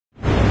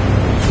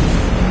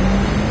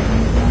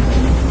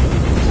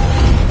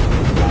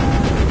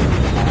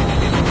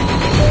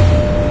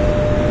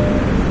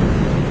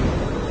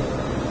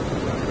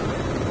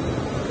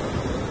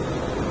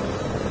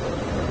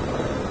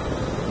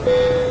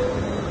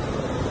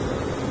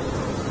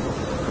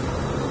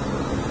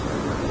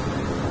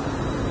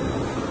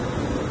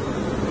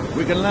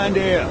We can land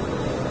here.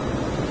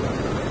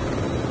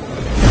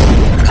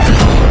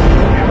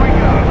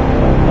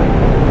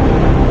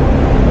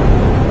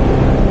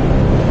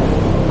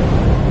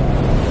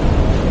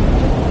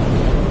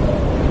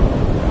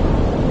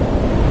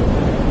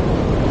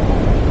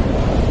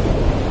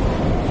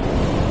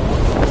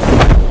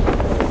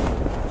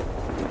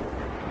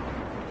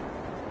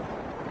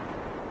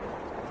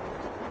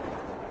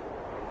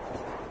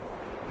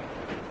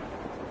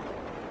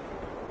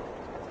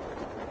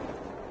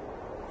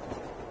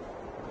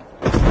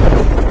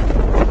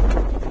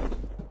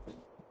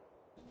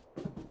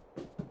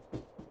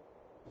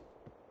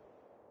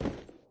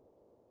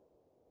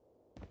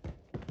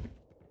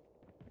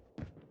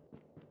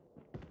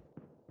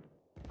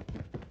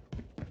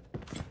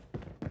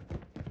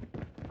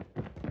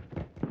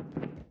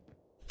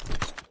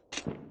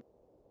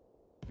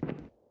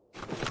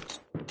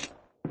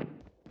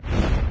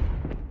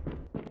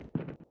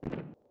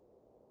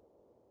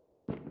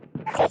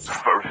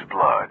 First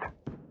blood.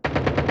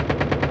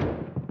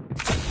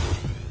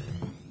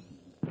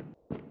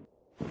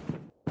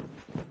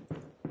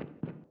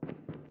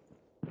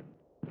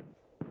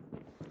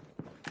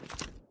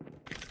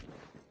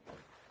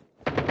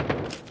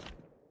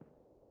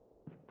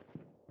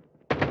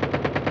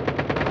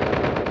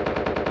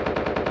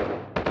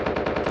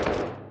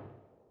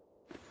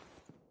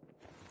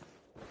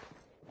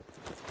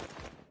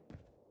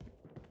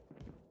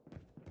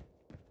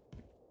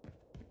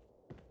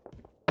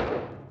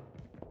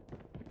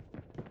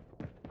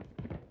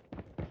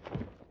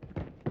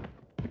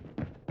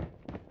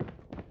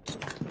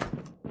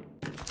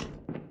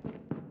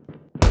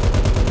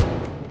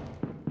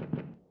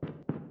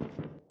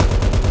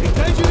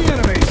 Engaging the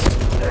enemies!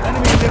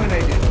 Enemy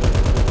eliminated.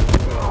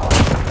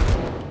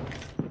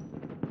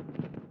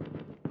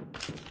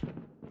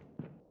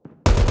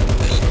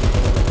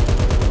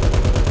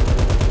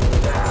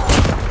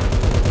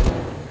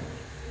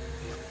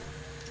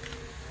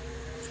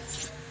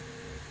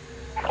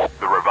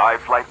 The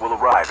revived flight will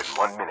arrive in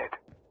 1 minute.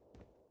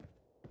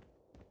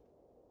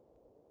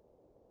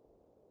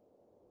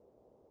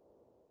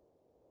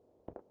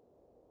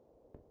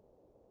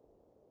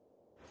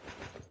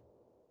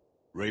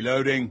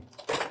 Reloading.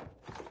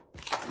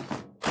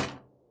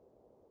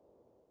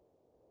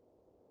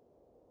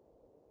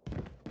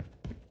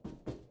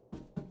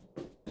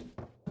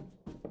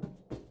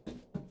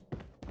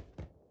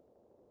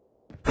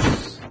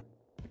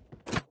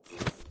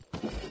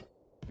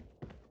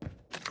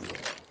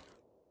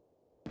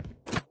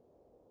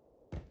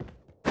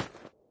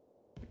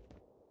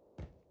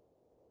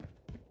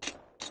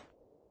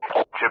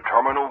 Chip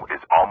terminal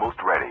is almost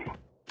ready.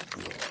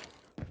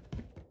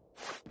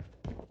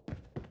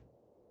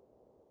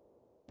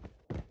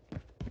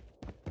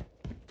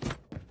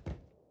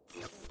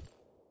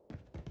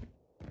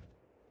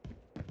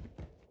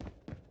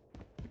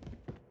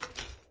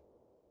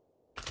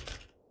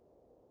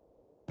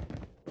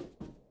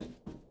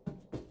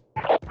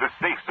 The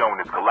safe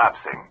zone is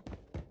collapsing.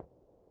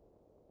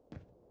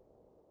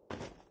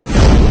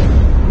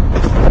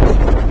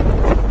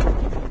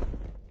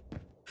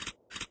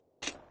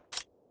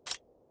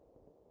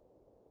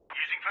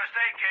 Using first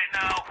aid kit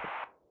now.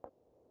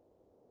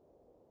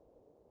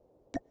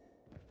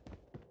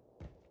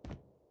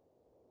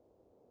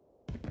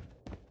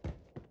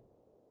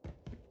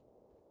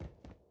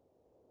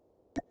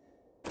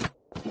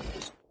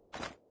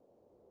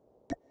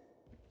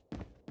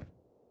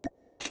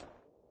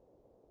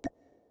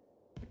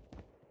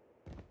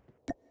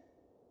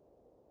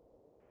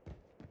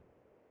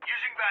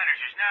 Using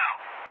bandages now.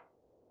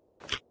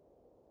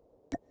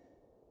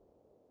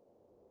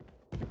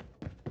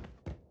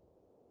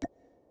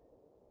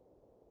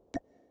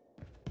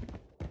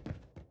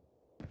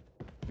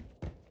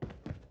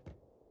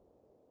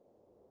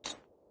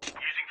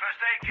 Using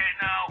first aid kit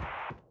now.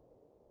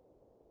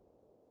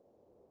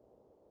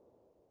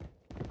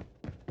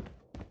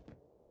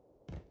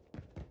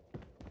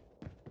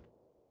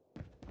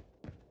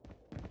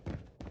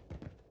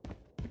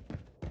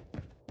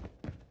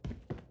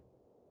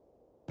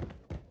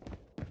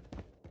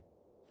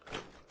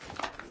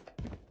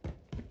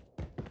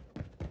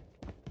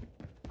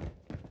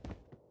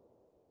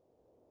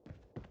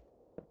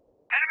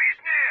 Enemies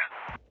near.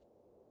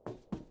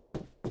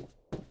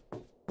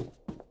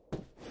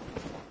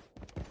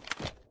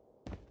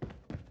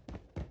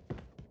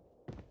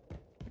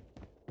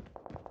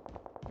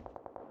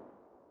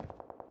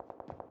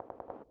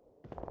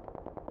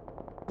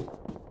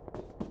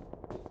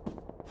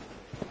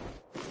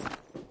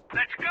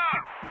 Let's go.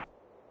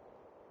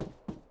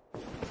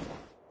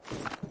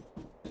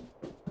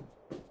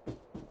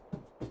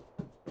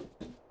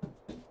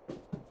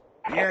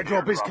 The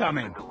airdrop is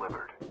coming.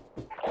 Delivered.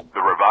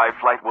 The revived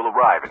flight will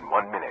arrive in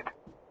 1 minute.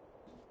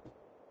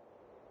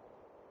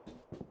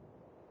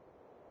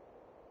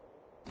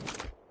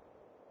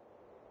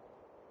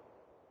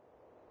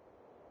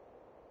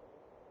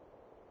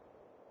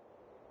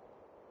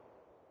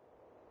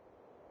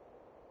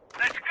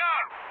 Let's go.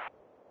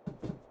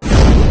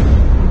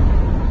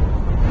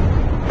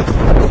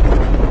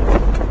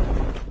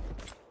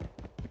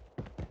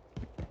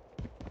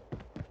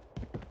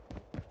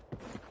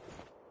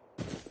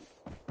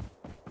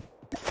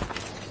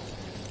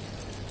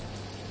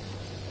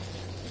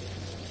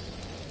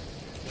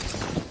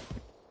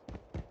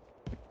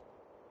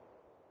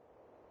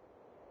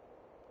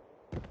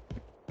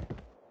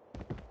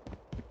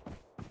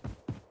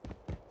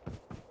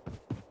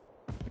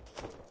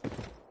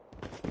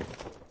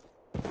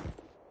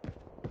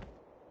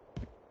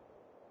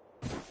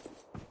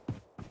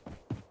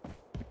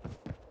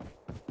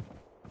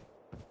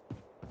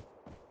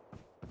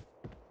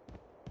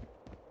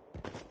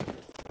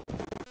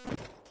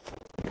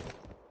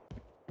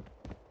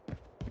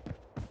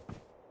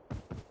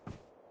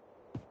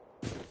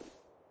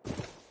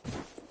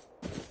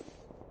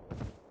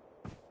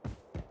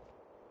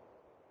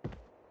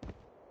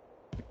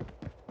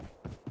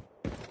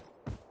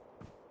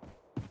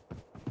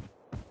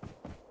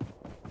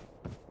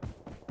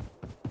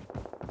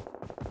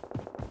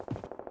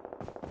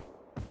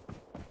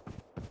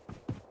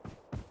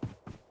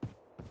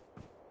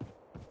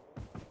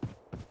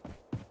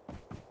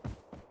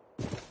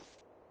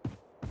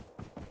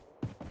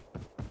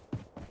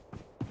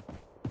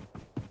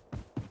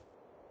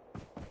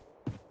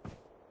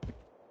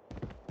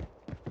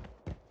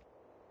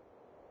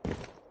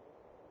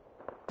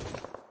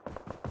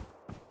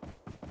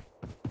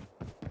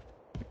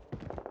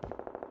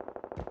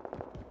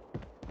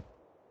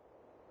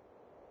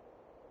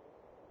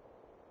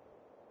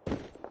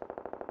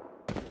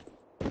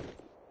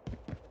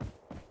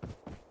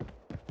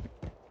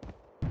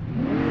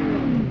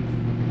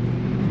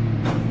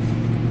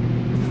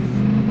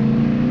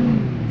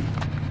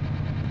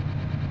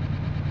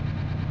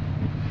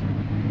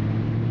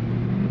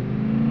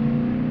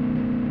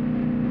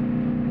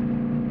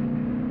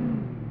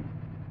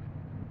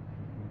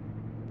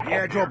 The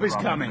airdrop is Airdrop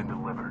has coming.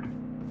 been delivered.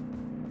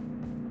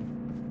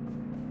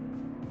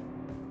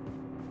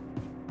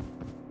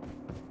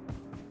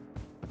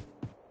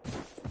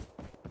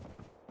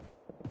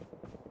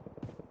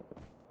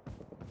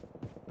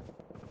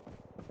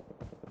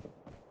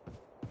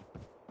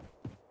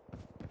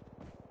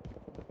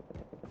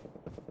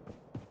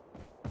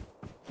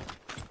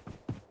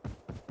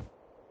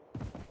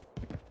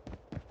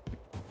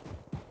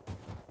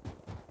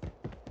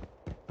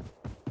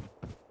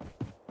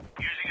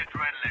 Using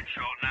adrenaline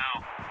shot now.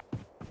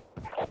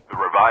 The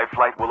revived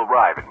flight will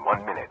arrive in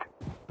 1 minute.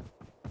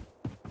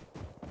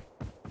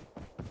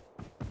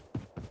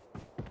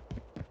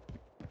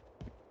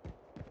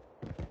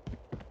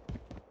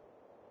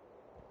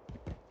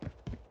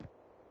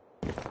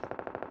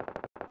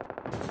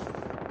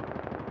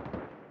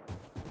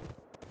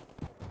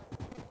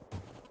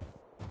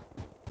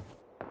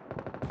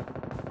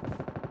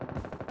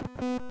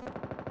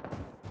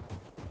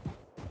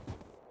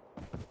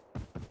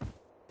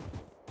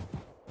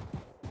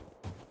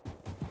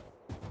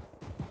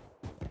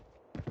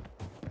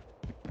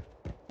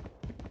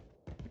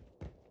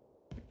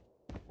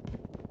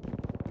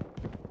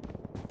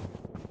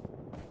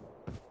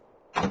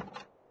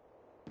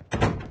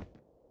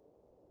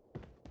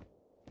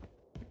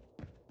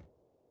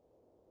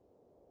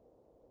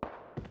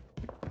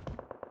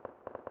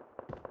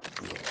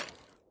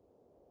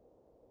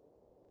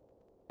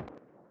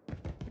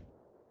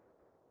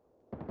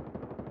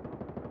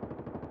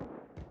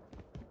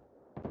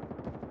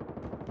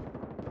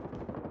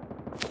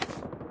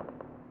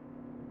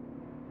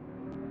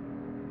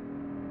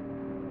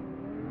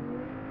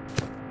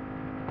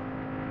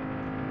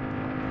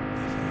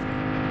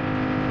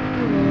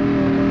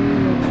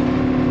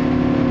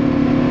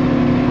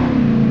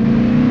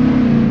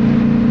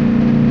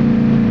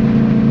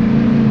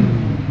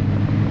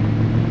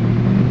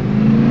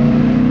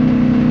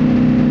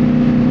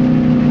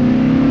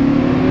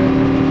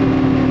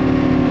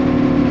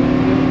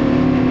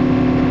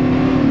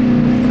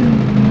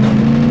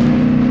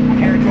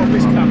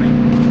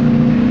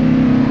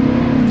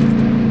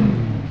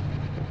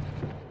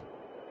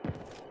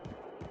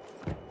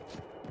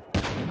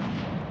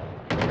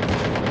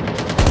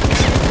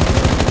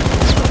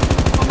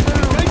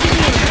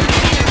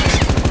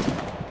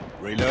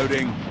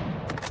 Reloading. Your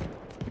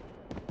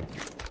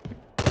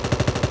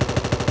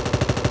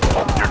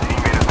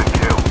teammate has been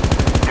killed.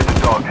 Get the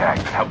dog tags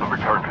and help them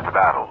return to the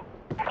battle.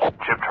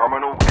 Chip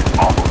terminal is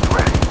almost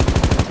ready.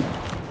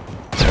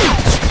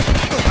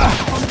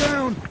 I'm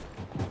down.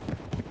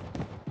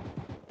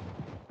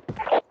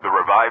 The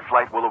revived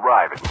flight will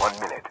arrive in 1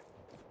 minute.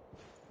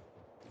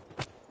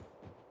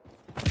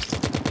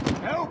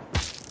 Help!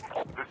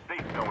 The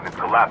safe zone is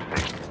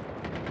collapsing.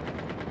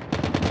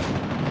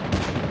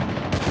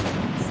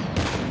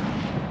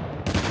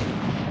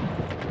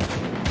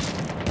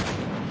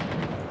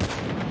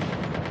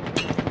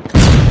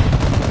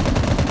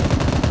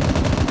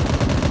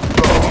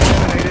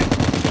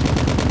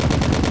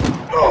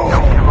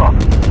 Don't give up.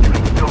 You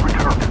can still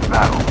return to the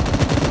battle.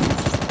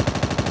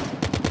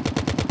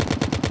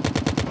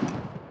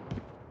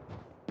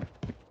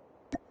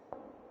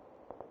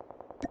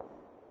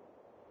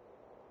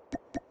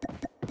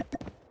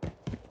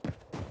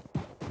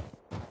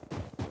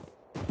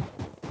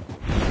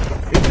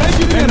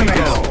 Engaging the enemy!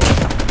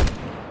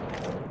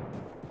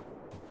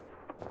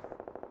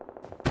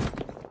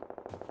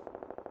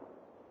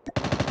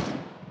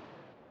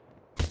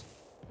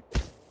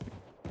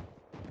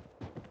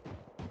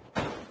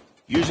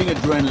 Using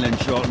adrenaline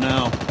shot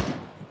now.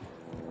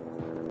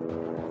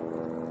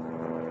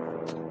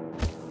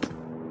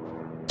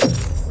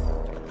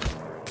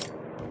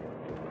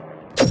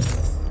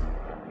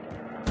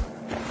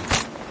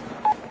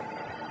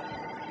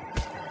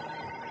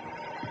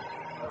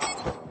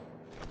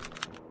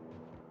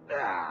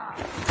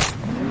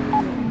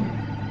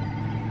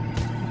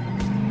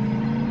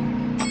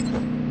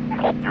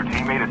 Your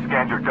teammate has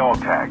scanned your dog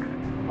tags.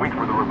 Wait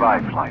for the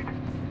revived flight.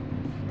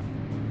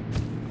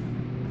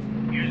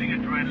 Using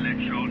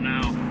adrenaline shot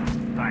now.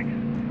 Thanks.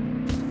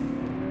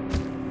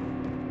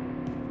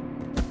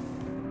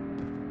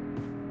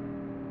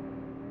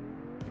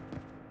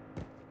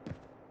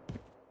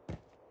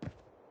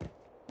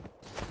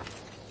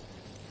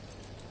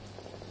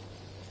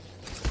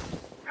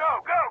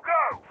 Go, go,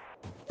 go!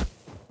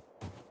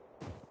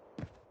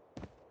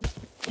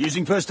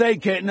 Using first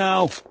aid kit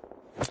now.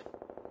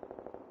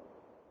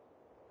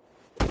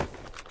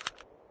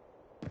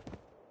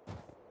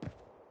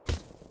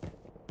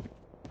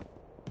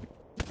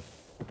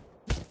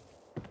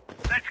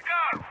 Let's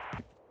go!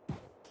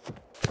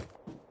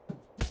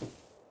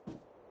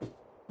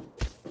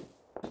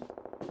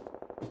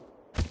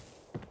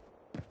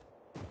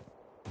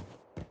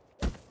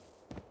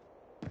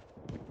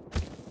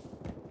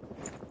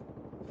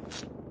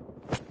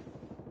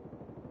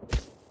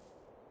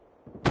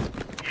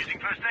 Using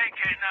first aid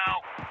kit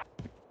now.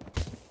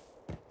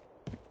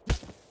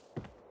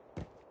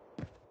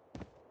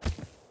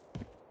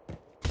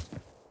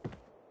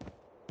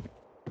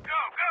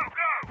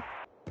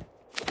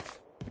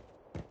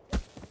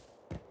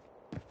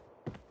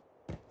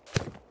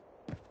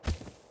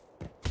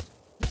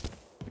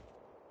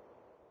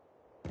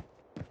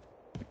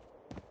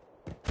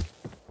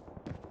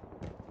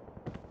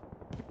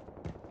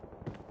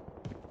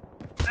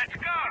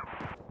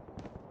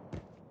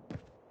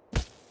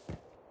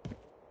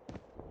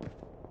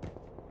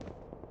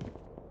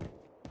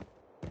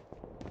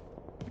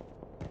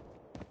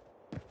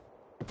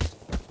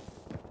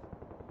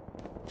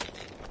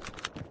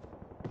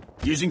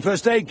 Using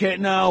first aid kit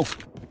now.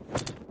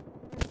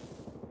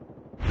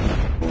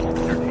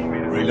 Your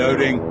teammate is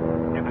Reloading.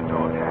 Get the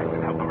dog tags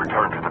and help them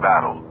return to the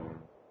battle.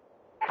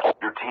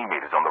 Your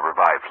teammate is on the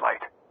revive flight.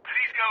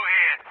 Please go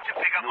here to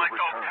pick up my You'll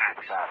dog return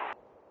to the tags.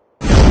 battle.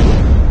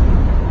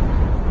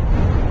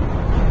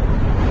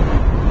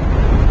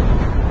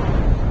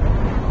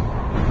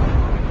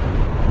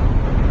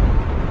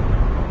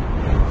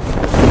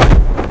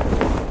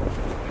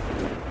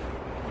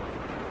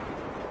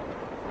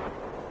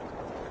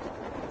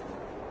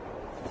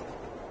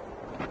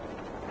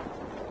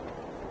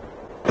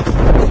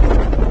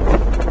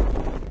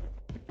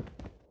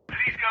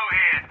 Please go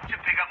here to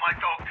pick up my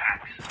dog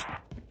tags.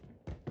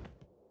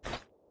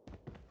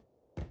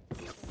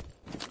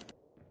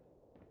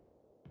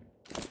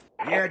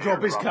 The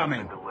airdrop is Airdrop coming.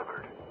 has been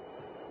delivered.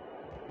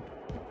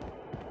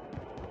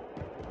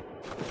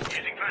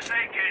 Using first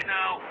aid kit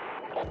now.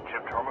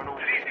 Chip terminal.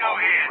 Please go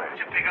here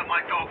to pick up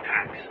my dog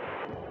tags.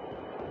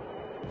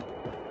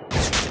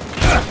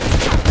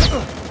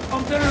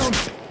 I'm down.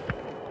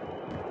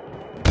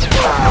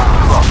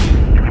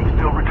 You can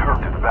still return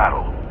to the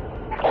battle.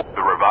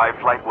 The revive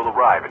flight will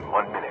arrive in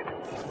 1 minute.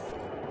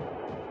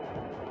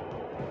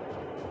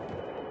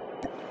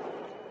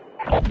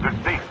 The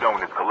safe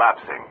zone is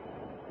collapsing.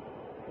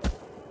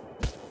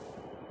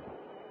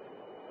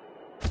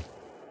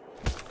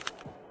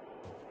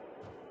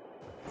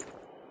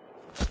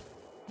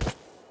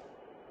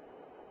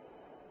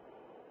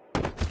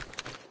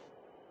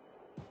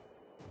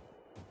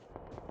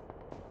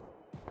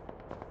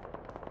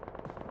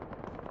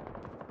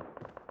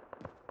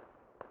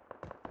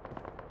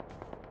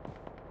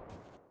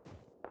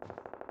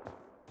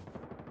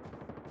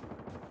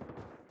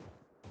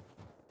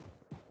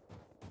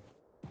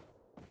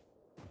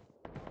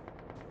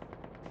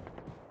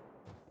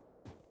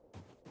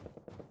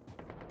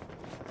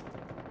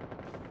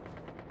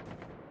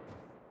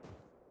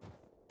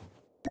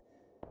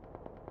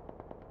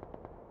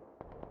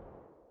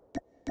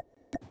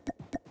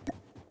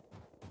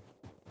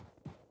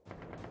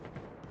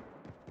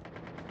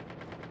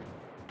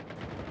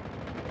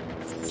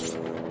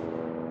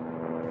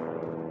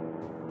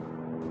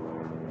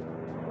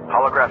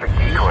 Holographic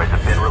decoys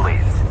have been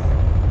released.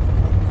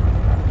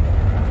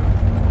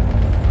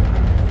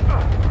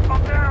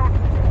 I'm down.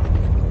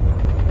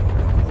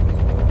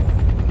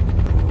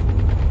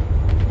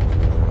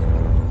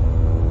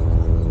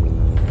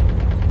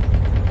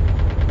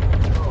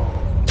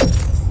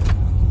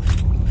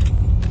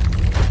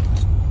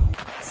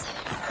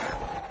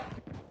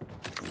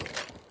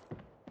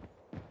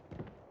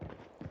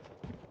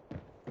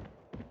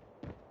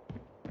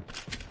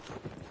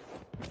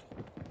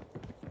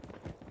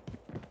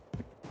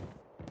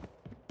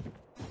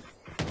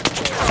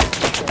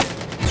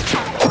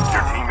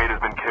 Your teammate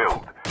has been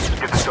killed.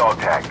 Get the dog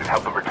tags and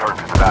help them return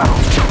to the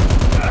battle.